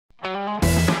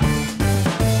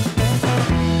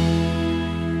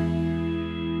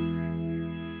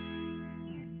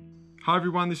Hi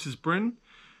everyone, this is Bryn.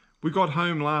 We got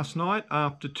home last night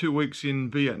after 2 weeks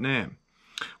in Vietnam.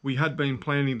 We had been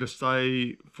planning to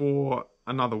stay for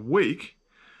another week,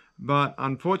 but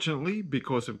unfortunately,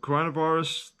 because of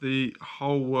coronavirus, the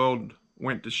whole world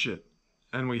went to shit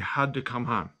and we had to come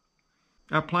home.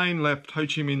 Our plane left Ho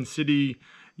Chi Minh City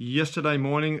yesterday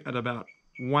morning at about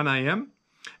 1 a.m.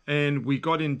 and we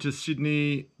got into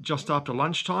Sydney just after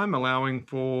lunchtime, allowing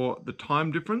for the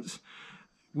time difference.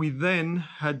 We then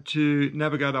had to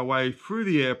navigate our way through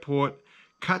the airport,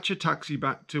 catch a taxi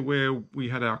back to where we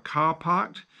had our car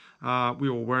parked. We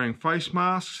were wearing face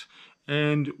masks,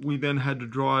 and we then had to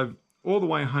drive all the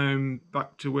way home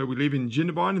back to where we live in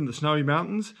Jindabyne in the Snowy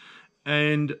Mountains,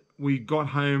 and we got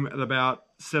home at about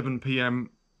 7 p.m.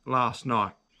 last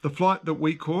night. The flight that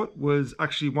we caught was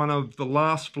actually one of the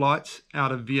last flights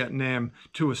out of Vietnam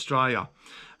to Australia.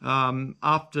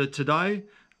 After today,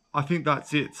 I think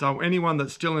that's it. So anyone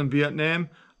that's still in Vietnam,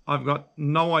 I've got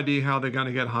no idea how they're going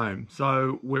to get home.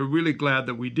 So we're really glad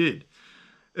that we did.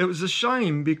 It was a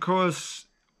shame because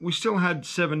we still had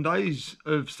 7 days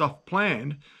of stuff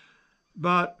planned.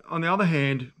 But on the other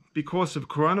hand, because of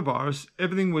coronavirus,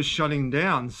 everything was shutting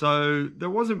down. So there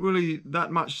wasn't really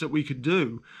that much that we could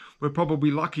do. We're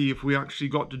probably lucky if we actually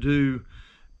got to do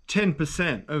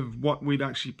 10% of what we'd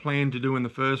actually planned to do in the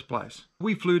first place.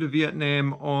 We flew to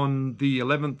Vietnam on the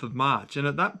 11th of March, and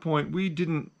at that point we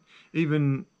didn't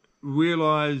even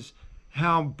realize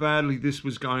how badly this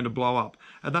was going to blow up.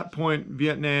 At that point,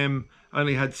 Vietnam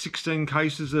only had 16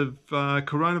 cases of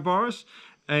coronavirus,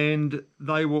 and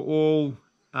they were all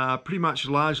pretty much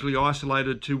largely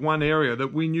isolated to one area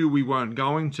that we knew we weren't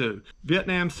going to.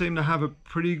 Vietnam seemed to have a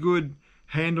pretty good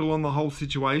handle on the whole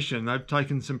situation. They've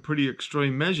taken some pretty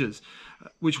extreme measures,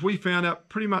 which we found out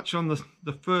pretty much on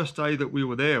the first day that we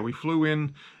were there. We flew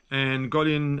in and got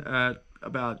in at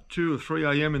about 2 or 3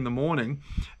 a.m. in the morning,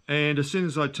 and as soon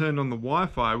as I turned on the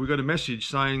Wi-Fi, we got a message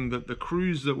saying that the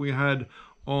cruise that we had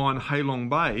on Halong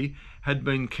Bay had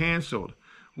been cancelled,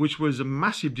 which was a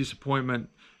massive disappointment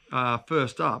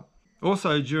first up.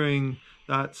 Also, during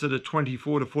that sort of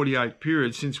 24 to 48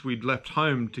 period since we'd left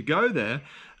home to go there,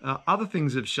 other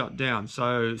things have shut down.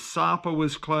 So Sapa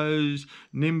was closed,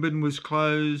 Ninh Binh was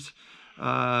closed.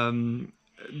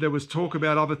 There was talk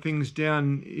about other things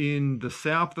down in the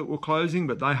south that were closing,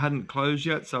 but they hadn't closed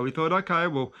yet. So we thought, okay,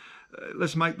 well,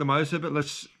 let's make the most of it.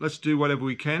 Let's do whatever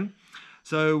we can.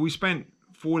 So we spent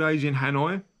 4 days in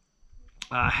Hanoi.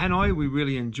 Hanoi we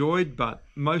really enjoyed, but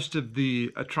most of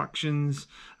the attractions,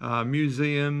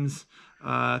 museums,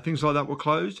 things like that were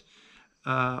closed.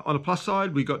 On a plus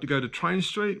side, we got to go to Train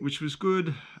Street, which was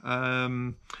good,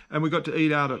 and we got to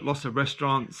eat out at lots of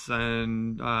restaurants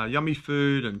and yummy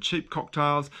food and cheap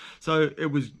cocktails. So it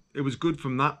was good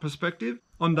from that perspective.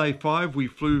 On day 5, we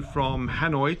flew from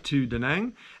Hanoi to Da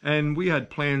Nang, and we had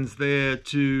plans there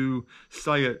to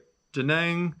stay at Da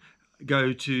Nang,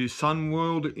 go to Sun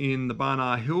World in the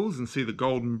Barnard Hills and see the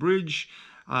Golden Bridge.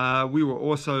 We were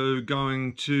also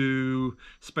going to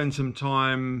spend some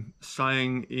time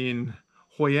staying in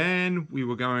Hoi An. We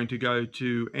were going to go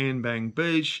to An Bang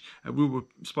Beach. We were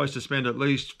supposed to spend at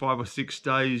least 5 or 6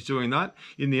 days doing that.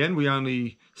 In the end, we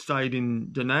only stayed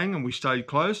in Da Nang and we stayed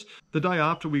close. The day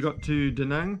after we got to Da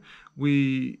Nang,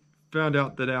 we found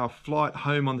out that our flight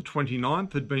home on the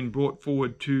 29th had been brought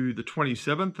forward to the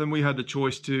 27th, and we had the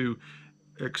choice to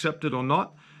accept it or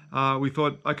not. We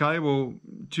thought, okay, well,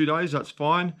 2 days, that's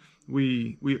fine.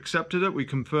 We accepted it. We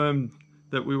confirmed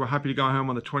that we were happy to go home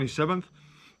on the 27th.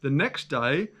 The next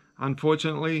day,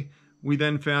 unfortunately, we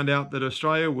then found out that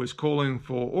Australia was calling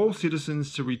for all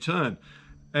citizens to return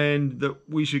and that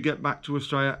we should get back to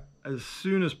Australia as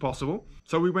soon as possible.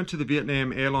 So we went to the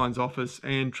Vietnam Airlines office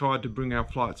and tried to bring our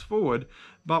flights forward,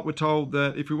 but were told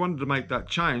that if we wanted to make that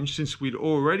change, since we'd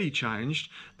already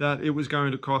changed, that it was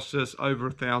going to cost us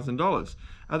over $1,000.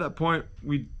 At that point,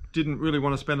 we didn't really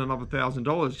want to spend another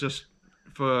 $1,000 just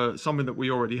for something that we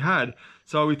already had.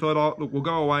 So we thought, oh, look, we'll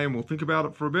go away and we'll think about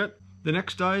it for a bit. The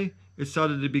next day, it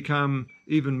started to become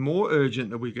even more urgent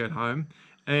that we get home.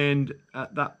 And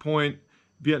at that point,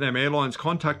 Vietnam Airlines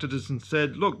contacted us and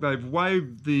said, look, they've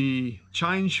waived the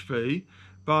change fee,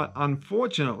 but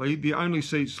unfortunately, the only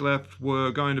seats left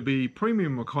were going to be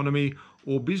premium economy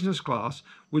or business class,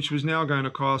 which was now going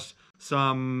to cost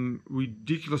some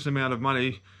ridiculous amount of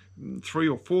money,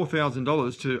 $3,000 or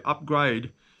 $4,000 to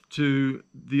upgrade to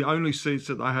the only seats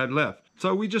that they had left.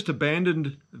 So we just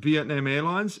abandoned Vietnam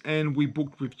Airlines and we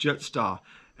booked with Jetstar.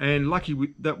 And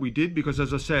lucky that we did, because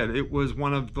as I said, it was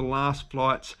one of the last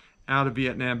flights out of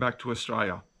Vietnam back to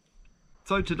Australia.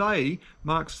 So today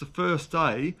marks the first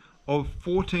day of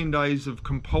 14 days of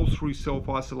compulsory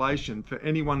self-isolation for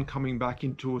anyone coming back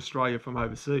into Australia from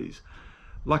overseas.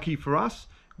 Lucky for us,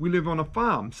 we live on a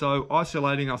farm, so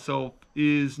isolating ourselves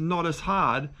is not as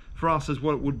hard for us as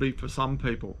what it would be for some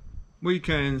people. We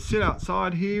can sit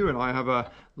outside here, and I have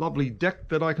a lovely deck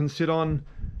that I can sit on,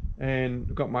 and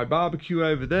I've got my barbecue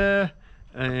over there,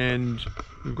 and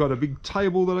we've got a big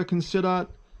table that I can sit at,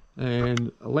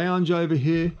 and a lounge over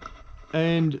here,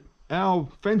 and our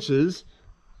fences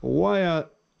are way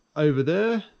out over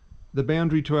there, the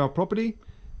boundary to our property,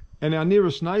 and our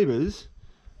nearest neighbours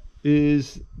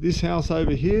is this house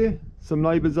over here, some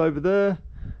neighbours over there.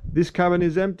 This cabin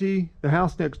is empty, the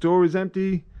house next door is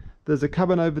empty, there's a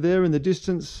cabin over there in the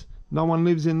distance, no one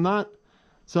lives in that.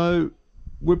 So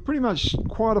we're pretty much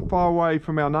quite a far away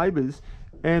from our neighbours,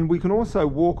 and we can also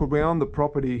walk around the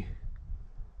property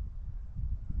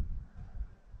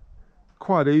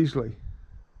quite easily.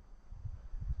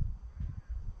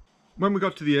 When we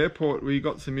got to the airport, we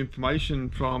got some information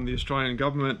from the Australian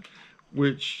government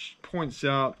which points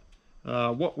out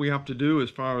what we have to do as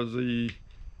far as the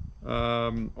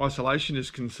isolation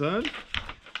is concerned.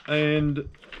 And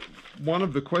one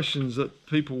of the questions that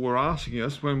people were asking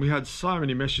us, when we had so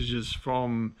many messages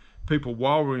from people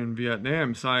while we were in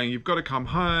Vietnam saying, you've got to come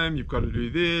home, you've got to do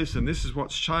this, and this is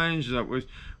what's changed, that we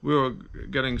were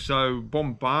getting so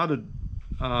bombarded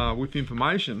with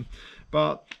information.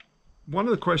 But one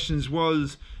of the questions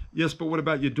was, yes, but what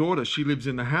about your daughter? She lives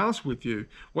in the house with you.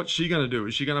 What's she going to do?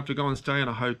 Is she going to have to go and stay in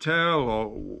a hotel, or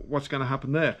what's going to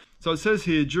happen there? So it says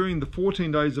here, during the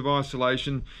 14 days of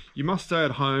isolation, you must stay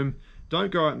at home,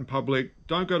 don't go out in public,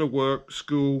 don't go to work,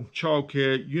 school,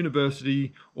 childcare,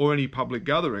 university, or any public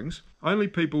gatherings. Only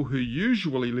people who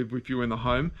usually live with you in the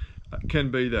home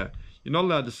can be there. You're not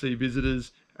allowed to see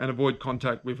visitors and avoid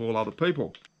contact with all other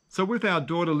people. So with our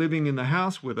daughter living in the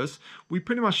house with us, we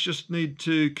pretty much just need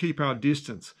to keep our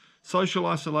distance. Social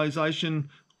isolation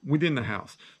within the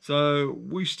house. So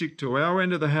we stick to our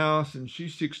end of the house and she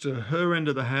sticks to her end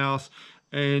of the house,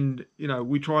 and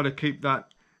we try to keep that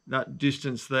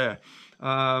distance there.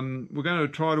 We're going to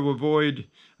try to avoid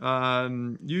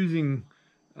using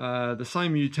the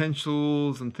same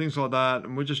utensils and things like that,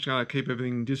 and we're just going to keep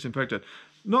everything disinfected.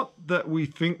 Not that we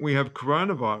think we have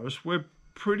coronavirus, we're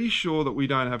pretty sure that we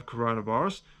don't have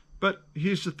coronavirus, but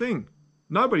here's the thing,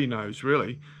 nobody knows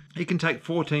really. It can take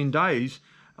 14 days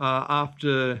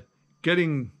after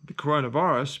getting the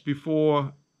coronavirus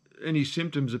before any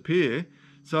symptoms appear,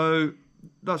 so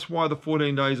that's why the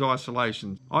 14 days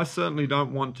isolation. I certainly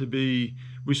don't want to be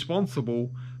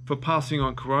responsible for passing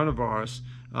on coronavirus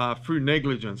through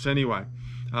negligence anyway.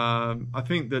 I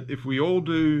think that if we all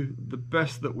do the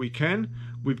best that we can,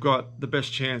 we've got the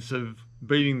best chance of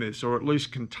beating this, or at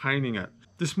least containing it.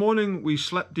 This morning we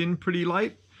slept in pretty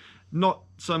late, not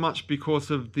so much because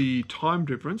of the time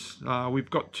difference. We've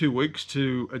got 2 weeks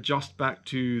to adjust back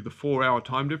to the 4-hour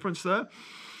time difference there,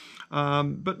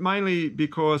 but mainly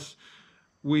because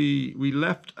we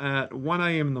left at 1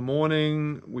 a.m. in the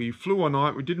morning, we flew all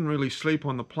night, we didn't really sleep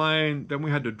on the plane, then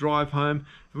we had to drive home,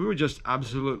 and we were just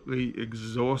absolutely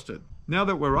exhausted. Now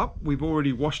that we're up, we've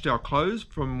already washed our clothes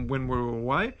from when we were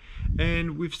away,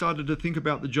 and we've started to think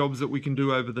about the jobs that we can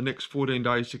do over the next 14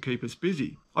 days to keep us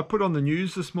busy. I put on the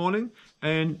news this morning,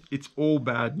 and it's all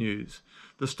bad news.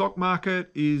 The stock market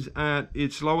is at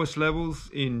its lowest levels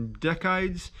in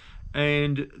decades,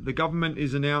 and the government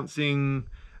is announcing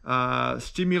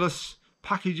stimulus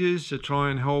packages to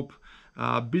try and help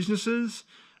businesses.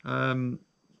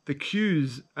 The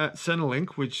queues at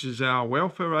Centrelink, which is our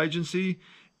welfare agency,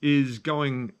 is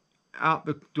going out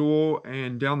the door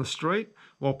and down the street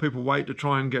while people wait to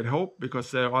try and get help because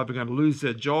they're either going to lose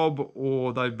their job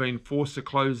or they've been forced to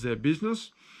close their business.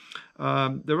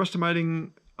 They're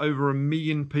estimating over 1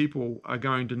 million people are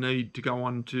going to need to go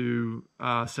on to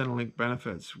Centrelink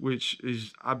benefits, which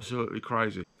is absolutely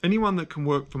crazy. Anyone that can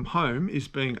work from home is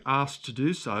being asked to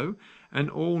do so,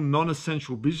 and all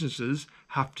non-essential businesses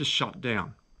have to shut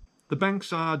down. The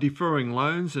banks are deferring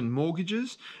loans and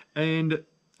mortgages, and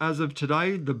as of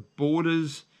today, the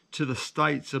borders to the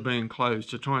states are being closed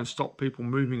to try and stop people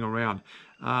moving around.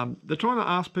 They're trying to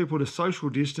ask people to social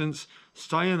distance,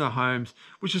 stay in their homes,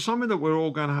 which is something that we're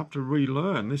all going to have to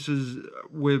relearn.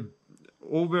 We're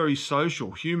all very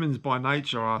social. Humans by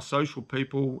nature are social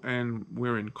people, and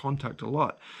we're in contact a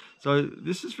lot. So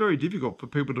this is very difficult for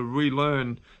people to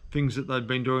relearn things that they've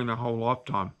been doing their whole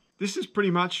lifetime. This is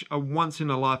pretty much a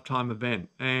once-in-a-lifetime event,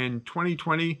 and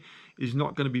 2020 is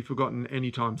not going to be forgotten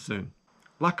anytime soon.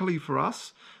 Luckily for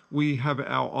us, we have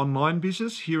our online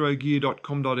business,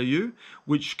 herogear.com.au,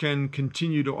 which can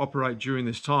continue to operate during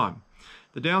this time.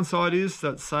 The downside is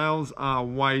that sales are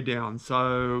way down.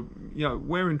 So, you know,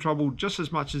 we're in trouble just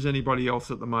as much as anybody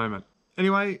else at the moment.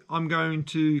 Anyway, I'm going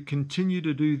to continue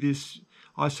to do this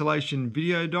isolation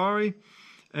video diary.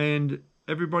 And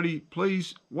everybody,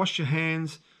 please wash your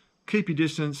hands, keep your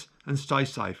distance, and stay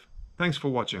safe. Thanks for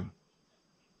watching.